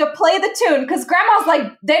want them to play the tune, because grandmas,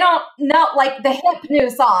 like, they don't know, like, the hip new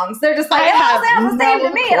songs. They're just like, it all sounds the same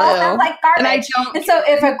to me. It all sounds like garbage. And so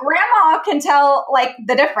if a grandma can tell, like,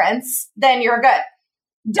 the difference, then you're good.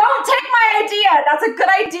 Don't take my idea. That's a good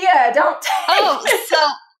idea. Don't take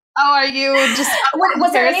are you just...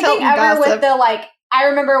 Was there anything ever with the, like, I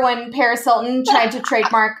remember when Paris Hilton tried to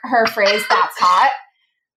trademark her phrase, "That's hot."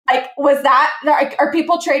 Like, was that, are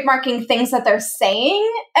people trademarking things that they're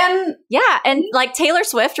saying? And yeah. And like Taylor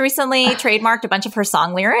Swift recently trademarked a bunch of her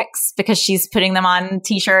song lyrics because she's putting them on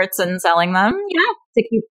t-shirts and selling them. Yeah.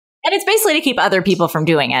 And it's basically to keep other people from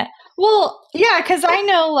doing it. Well, yeah, because I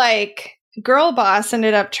know, like, Girl Boss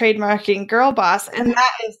ended up trademarking Girl Boss, and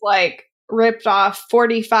that is, like, ripped off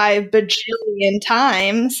 45 bajillion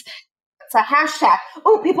times. It's a hashtag.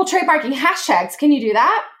 Oh, people trademarking hashtags. Can you do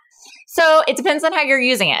that? So it depends on how you're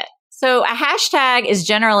using it. So a hashtag is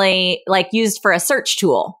generally like used for a search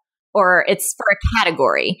tool, or it's for a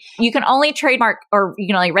category. You can only trademark, or you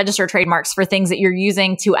can only register trademarks for things that you're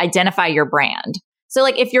using to identify your brand. So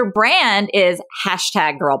like if your brand is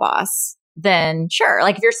hashtag Girl Boss, then sure.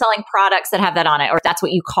 Like if you're selling products that have that on it, or if that's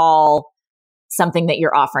what you call something that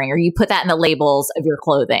you're offering, or you put that in the labels of your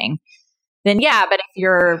clothing, then yeah. But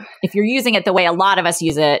if you're using it the way a lot of us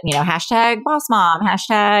use it, hashtag boss mom,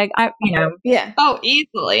 hashtag, yeah. Oh,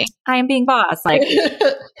 easily. I am being boss. Like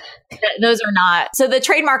those are not. So the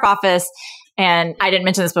trademark office, and I didn't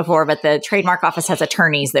mention this before, but the trademark office has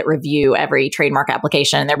attorneys that review every trademark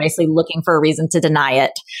application. They're basically looking for a reason to deny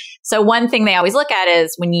it. So one thing they always look at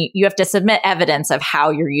is when you have to submit evidence of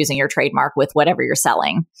how you're using your trademark with whatever you're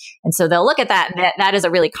selling. And so they'll look at that, and that is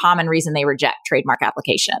a really common reason they reject trademark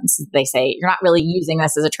applications. They say, you're not really using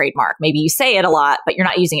this as a trademark. Maybe you say it a lot, but you're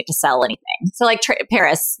not using it to sell anything. So like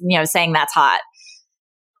Paris, saying that's hot.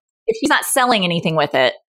 If she's not selling anything with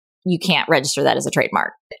it, you can't register that as a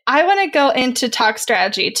trademark. I want to go into talk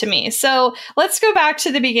strategy to me. So let's go back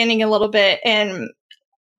to the beginning a little bit and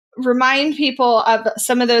remind people of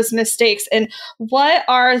some of those mistakes, and what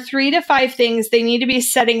are 3 to 5 things they need to be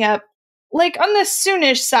setting up, like on the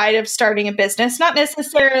soonish side of starting a business, not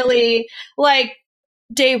necessarily like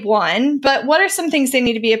day one, but what are some things they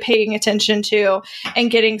need to be paying attention to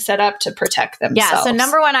and getting set up to protect themselves? Yeah. So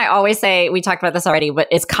number one, I always say, we talked about this already, but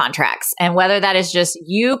it's contracts. And whether that is just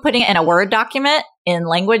you putting it in a Word document in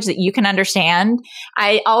language that you can understand.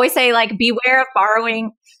 I always say, like, beware of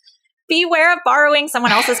borrowing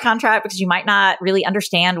someone else's contract, because you might not really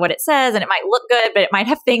understand what it says, and it might look good, but it might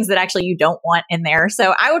have things that actually you don't want in there.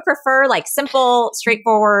 So I would prefer like simple,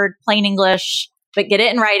 straightforward, plain English, but get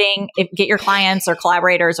it in writing. Get your clients or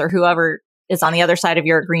collaborators or whoever is on the other side of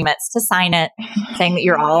your agreements to sign it, saying that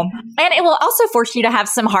you're all. And it will also force you to have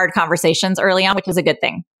some hard conversations early on, which is a good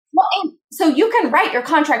thing. Well, and so you can write your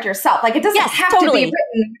contract yourself. Like, it doesn't have to be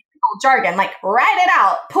written jargon, like write it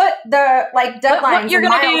out, put the like deadlines, what you're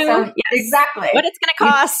going to do, yes. Exactly. What it's going to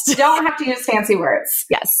cost. You don't have to use fancy words.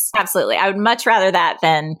 Yes, absolutely. I would much rather that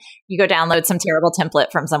than you go download some terrible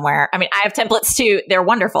template from somewhere. I mean, I have templates too. They're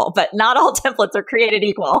wonderful, but not all templates are created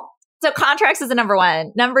equal. So contracts is the number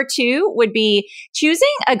one. Number two would be choosing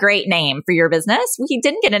a great name for your business. We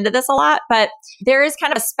didn't get into this a lot, but there is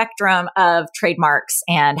kind of a spectrum of trademarks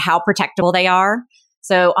and how protectable they are.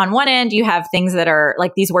 So on one end, you have things that are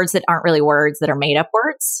like these words that aren't really words, that are made up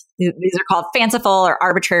words. These are called fanciful or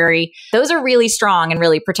arbitrary. Those are really strong and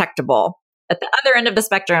really protectable. At the other end of the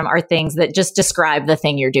spectrum are things that just describe the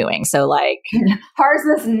thing you're doing. So like ours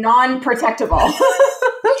is non-protectable.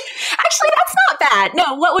 Actually, that's not bad.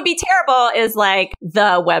 No, what would be terrible is like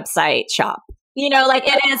the website shop. You know, like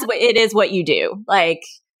it is what you do. Like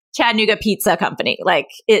Chattanooga Pizza Company. Like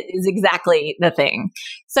it is exactly the thing.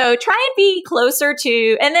 So try and be closer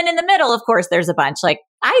to, and then in the middle, of course, there's a bunch. Like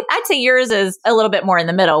I'd say yours is a little bit more in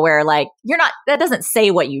the middle where like that doesn't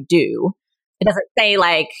say what you do. It doesn't say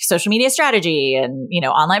like social media strategy and,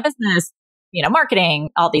 online business, marketing,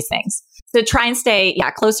 all these things. So try and stay,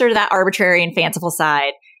 closer to that arbitrary and fanciful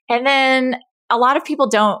side. And then a lot of people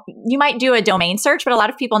you might do a domain search, but a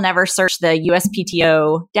lot of people never search the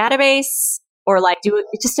USPTO database or like do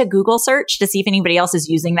just a Google search to see if anybody else is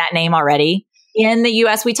using that name already. In the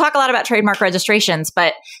US, we talk a lot about trademark registrations,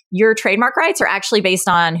 but your trademark rights are actually based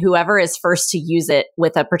on whoever is first to use it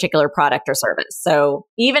with a particular product or service. So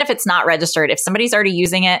even if it's not registered, if somebody's already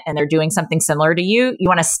using it and they're doing something similar to you, you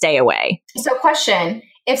want to stay away. So question,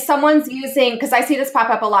 if someone's using, because I see this pop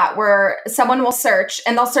up a lot where someone will search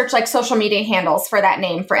and they'll search like social media handles for that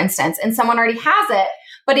name, for instance, and someone already has it,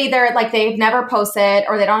 but either like they've never posted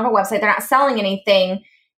or they don't have a website, they're not selling anything.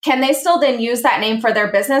 Can they still then use that name for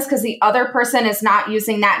their business because the other person is not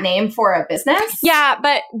using that name for a business? Yeah,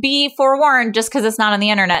 but be forewarned, just because it's not on the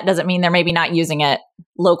internet doesn't mean they're maybe not using it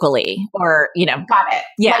locally or, Got it.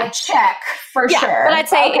 Yeah. Like check for sure. But I'd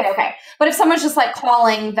say... Okay. But if someone's just like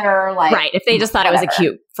calling their like... Right. If they just thought whatever. It was a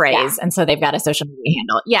cute phrase and so they've got a social media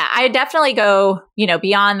handle. Yeah, I would definitely go,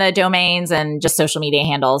 beyond the domains and just social media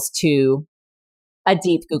handles to a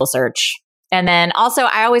deep Google search. And then also,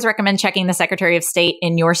 I always recommend checking the Secretary of State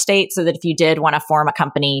in your state so that if you did want to form a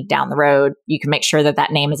company down the road, you can make sure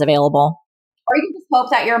that name is available. Or you can just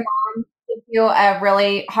hope that your mom gives you a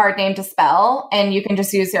really hard name to spell and you can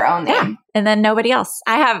just use your own name. Yeah. And then nobody else.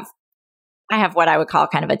 I have what I would call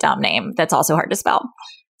kind of a dumb name that's also hard to spell.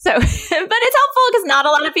 So, but it's helpful because not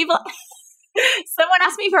a lot of people... Someone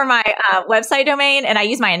asked me for my website domain and I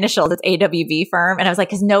use my initials. It's AWB firm. And I was like,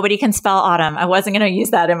 because nobody can spell autumn. I wasn't going to use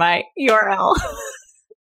that in my URL.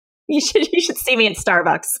 You should see me at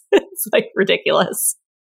Starbucks. It's like ridiculous.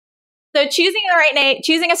 So choosing the right name,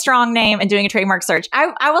 choosing a strong name and doing a trademark search.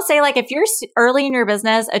 I will say like if you're early in your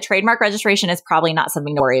business, a trademark registration is probably not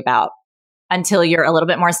something to worry about until you're a little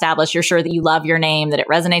bit more established. You're sure that you love your name, that it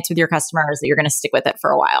resonates with your customers, that you're going to stick with it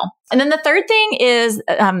for a while. And then the third thing is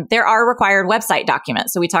there are required website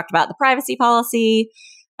documents. So we talked about the privacy policy,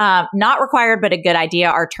 not required, but a good idea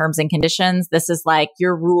are terms and conditions. This is like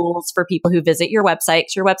your rules for people who visit your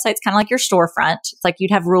website. Your website's kind of like your storefront. It's like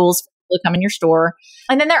you'd have rules for people who come in your store.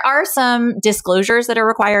 And then there are some disclosures that are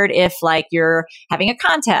required if like you're having a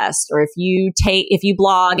contest or if you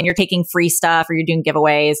blog and you're taking free stuff or you're doing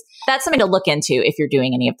giveaways. That's something to look into if you're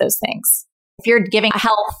doing any of those things. If you're giving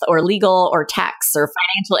health or legal or tax or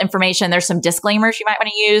financial information, there's some disclaimers you might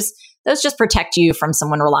want to use. Those just protect you from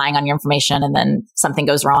someone relying on your information and then something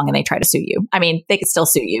goes wrong and they try to sue you. I mean, they could still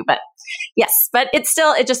sue you, but yes, but it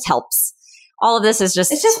just helps. All of this is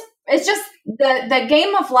just... It's just the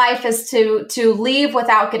game of life is to leave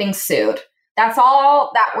without getting sued. That's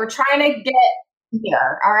all that we're trying to get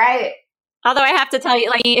here. All right. Although I have to tell you,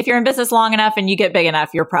 like, if you're in business long enough and you get big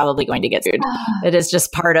enough, you're probably going to get sued. It is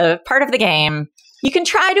just part of the game. You can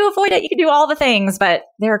try to avoid it. You can do all the things, but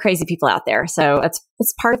there are crazy people out there. So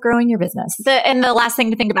it's part of growing your business. And the last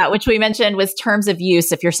thing to think about, which we mentioned, was terms of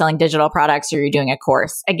use. If you're selling digital products or you're doing a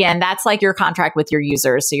course, again, that's like your contract with your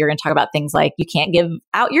users. So you're going to talk about things like you can't give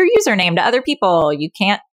out your username to other people. You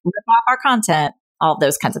can't rip off our content, all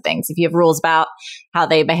those kinds of things. If you have rules about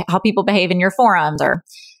how people behave in your forums or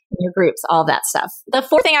in your groups, all that stuff. The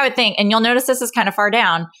fourth thing I would think, and you'll notice this is kind of far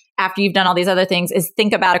down after you've done all these other things, is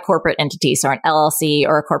think about a corporate entity, so an LLC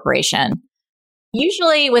or a corporation.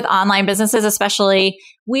 Usually with online businesses, especially,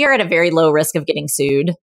 we are at a very low risk of getting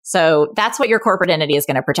sued. So that's what your corporate entity is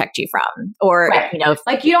going to protect you from. Or, right.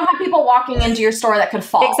 Like you don't have people walking into your store that could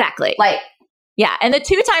fall. Exactly. Like, yeah. And the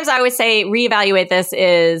two times I always say reevaluate this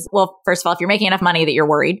is, well, first of all, if you're making enough money that you're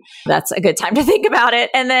worried, that's a good time to think about it.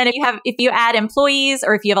 And then if you add employees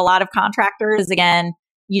or if you have a lot of contractors, again,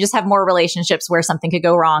 you just have more relationships where something could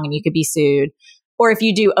go wrong and you could be sued. Or if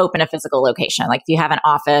you do open a physical location, like if you have an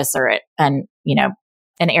office or an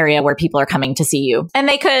area where people are coming to see you and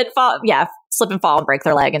they could slip and fall and break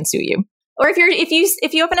their leg and sue you. Or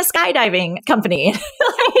if you open a skydiving company,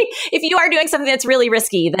 like if you are doing something that's really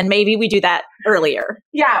risky, then maybe we do that earlier.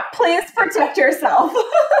 Yeah, please protect yourself.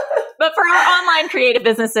 But for our online creative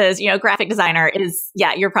businesses, graphic designer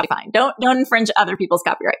you're probably fine. Don't infringe other people's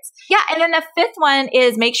copyrights. Yeah. And then the fifth one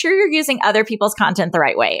is make sure you're using other people's content the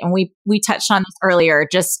right way. And we touched on this earlier.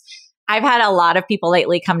 I've had a lot of people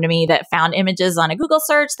lately come to me that found images on a Google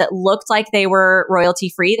search that looked like they were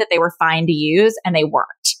royalty free, that they were fine to use, and they weren't.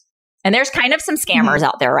 And there's kind of some scammers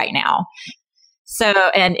out there right now. So,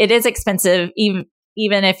 and it is expensive, even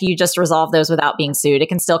if you just resolve those without being sued, it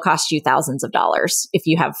can still cost you thousands of dollars if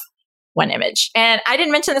you have one image. And I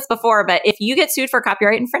didn't mention this before, but if you get sued for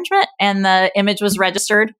copyright infringement and the image was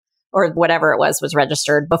registered or whatever it was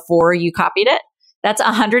registered before you copied it, that's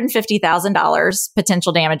 $150,000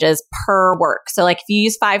 potential damages per work. So like if you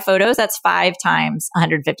use 5 photos, that's 5 times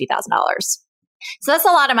 $150,000. So that's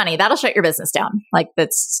a lot of money. That'll shut your business down. Like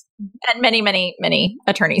that's, and many, many, many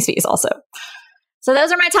attorney's fees also. So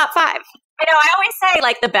those are my top 5. I always say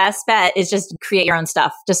like the best bet is just create your own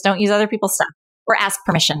stuff. Just don't use other people's stuff or ask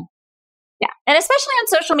permission. Yeah. And especially on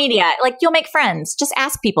social media, like you'll make friends. Just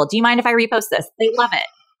ask people, do you mind if I repost this? They love it.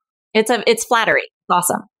 It's flattery. It's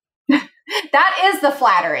awesome. That is the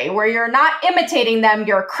flattery where you're not imitating them,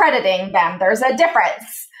 you're crediting them. There's a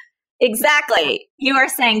difference. Exactly. You are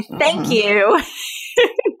saying thank you.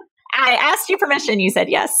 I asked you permission. You said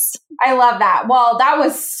yes. I love that. Well, that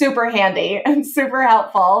was super handy and super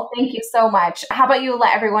helpful. Thank you so much. How about you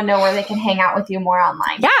let everyone know where they can hang out with you more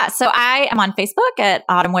online? Yeah. So I am on Facebook at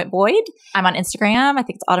Autumn Witt Boyd. I'm on Instagram. I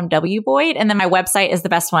think it's Autumn W. Boyd. And then my website is the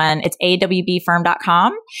best one. It's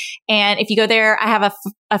awbfirm.com. And if you go there, I have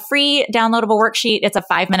a free downloadable worksheet. It's a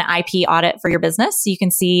 5-minute IP audit for your business. So you can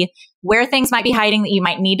see where things might be hiding that you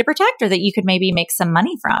might need to protect or that you could maybe make some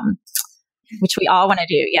money from, which we all want to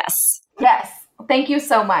do. Yes. Yes. Thank you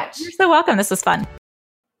so much. You're so welcome. This was fun.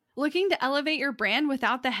 Looking to elevate your brand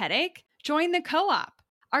without the headache? Join the Co-op,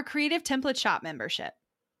 our creative template shop membership.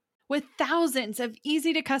 With thousands of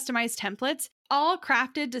easy to customize templates, all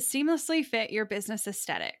crafted to seamlessly fit your business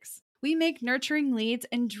aesthetics, we make nurturing leads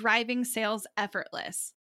and driving sales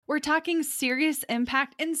effortless. We're talking serious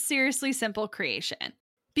impact and seriously simple creation.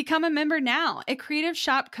 Become a member now at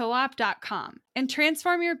creativeshopcoop.com and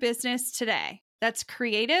transform your business today. That's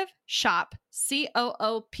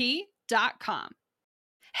creativeshopcoop.com.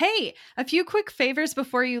 Hey, a few quick favors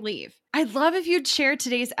before you leave. I'd love if you'd share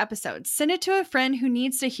today's episode, send it to a friend who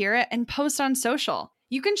needs to hear it, and post on social.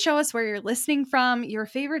 You can show us where you're listening from, your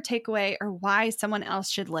favorite takeaway, or why someone else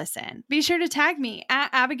should listen. Be sure to tag me at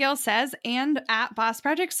Abigail Says and at Boss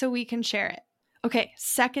Project so we can share it. Okay,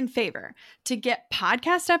 second favor, to get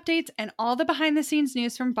podcast updates and all the behind the scenes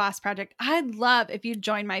news from Boss Project, I'd love if you'd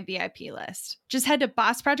join my VIP list. Just head to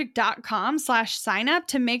bossproject.com/sign up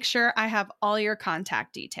to make sure I have all your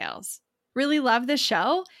contact details. Really love the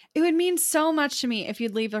show? It would mean so much to me if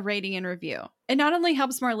you'd leave a rating and review. It not only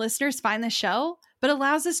helps more listeners find the show, but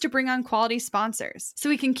allows us to bring on quality sponsors so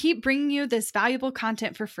we can keep bringing you this valuable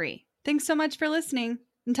content for free. Thanks so much for listening.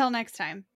 Until next time.